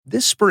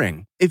This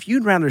spring, if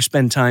you'd rather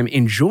spend time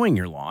enjoying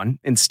your lawn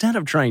instead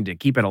of trying to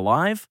keep it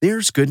alive,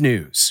 there's good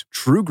news.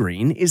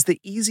 TruGreen is the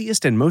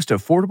easiest and most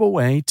affordable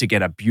way to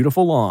get a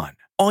beautiful lawn.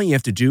 All you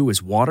have to do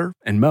is water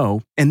and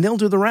mow, and they'll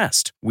do the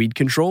rest. Weed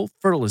control,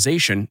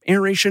 fertilization,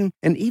 aeration,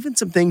 and even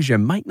some things you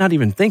might not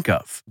even think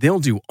of. They'll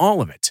do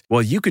all of it,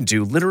 while you can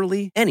do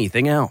literally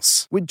anything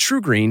else. With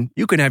TruGreen,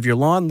 you can have your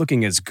lawn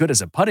looking as good as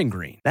a putting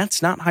green.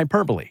 That's not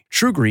hyperbole.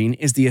 TruGreen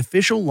is the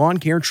official lawn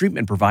care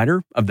treatment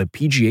provider of the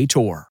PGA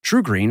Tour.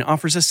 TruGreen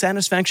offers a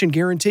satisfaction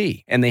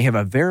guarantee, and they have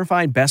a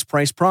verified best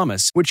price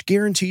promise, which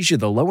guarantees you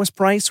the lowest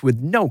price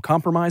with no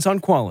compromise on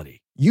quality.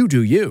 You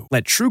do you.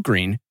 Let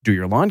TruGreen do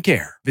your lawn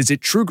care. Visit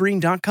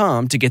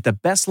TruGreen.com to get the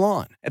best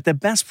lawn at the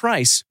best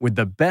price with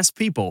the best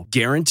people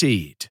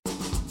guaranteed.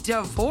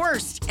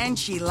 Divorced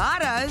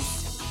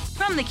enchiladas.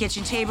 From the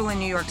kitchen table in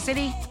New York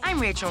City, I'm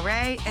Rachel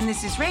Ray, and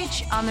this is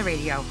Rach on the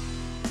radio.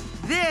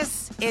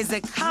 This is a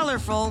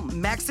colorful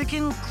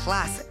Mexican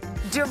classic.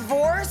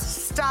 Divorce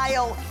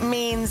style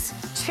means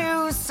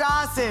two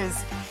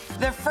sauces.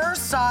 The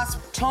first sauce,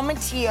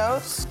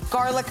 tomatillos,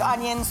 garlic,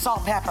 onion,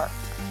 salt, pepper.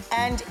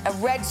 And a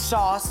red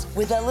sauce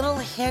with a little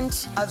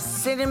hint of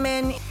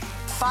cinnamon,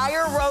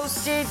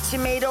 fire-roasted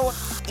tomato.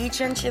 Each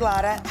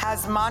enchilada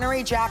has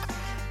Monterey Jack,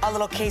 a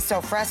little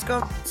queso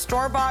fresco,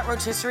 store-bought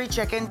rotisserie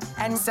chicken,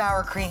 and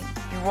sour cream.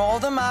 You roll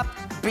them up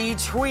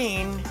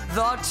between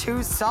the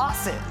two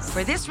sauces.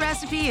 For this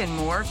recipe and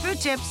more food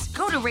tips,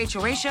 go to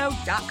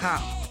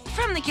RachelRayShow.com.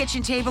 From the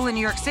kitchen table in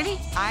New York City,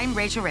 I'm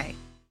Rachel Ray.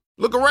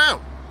 Look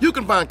around. You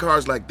can find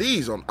cars like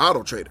these on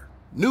AutoTrader.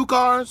 New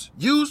cars,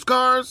 used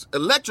cars,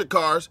 electric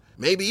cars,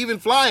 maybe even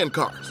flying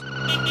cars.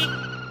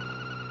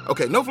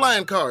 Okay, no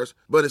flying cars,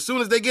 but as soon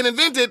as they get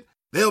invented,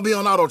 they'll be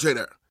on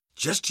AutoTrader.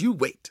 Just you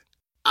wait.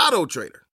 AutoTrader.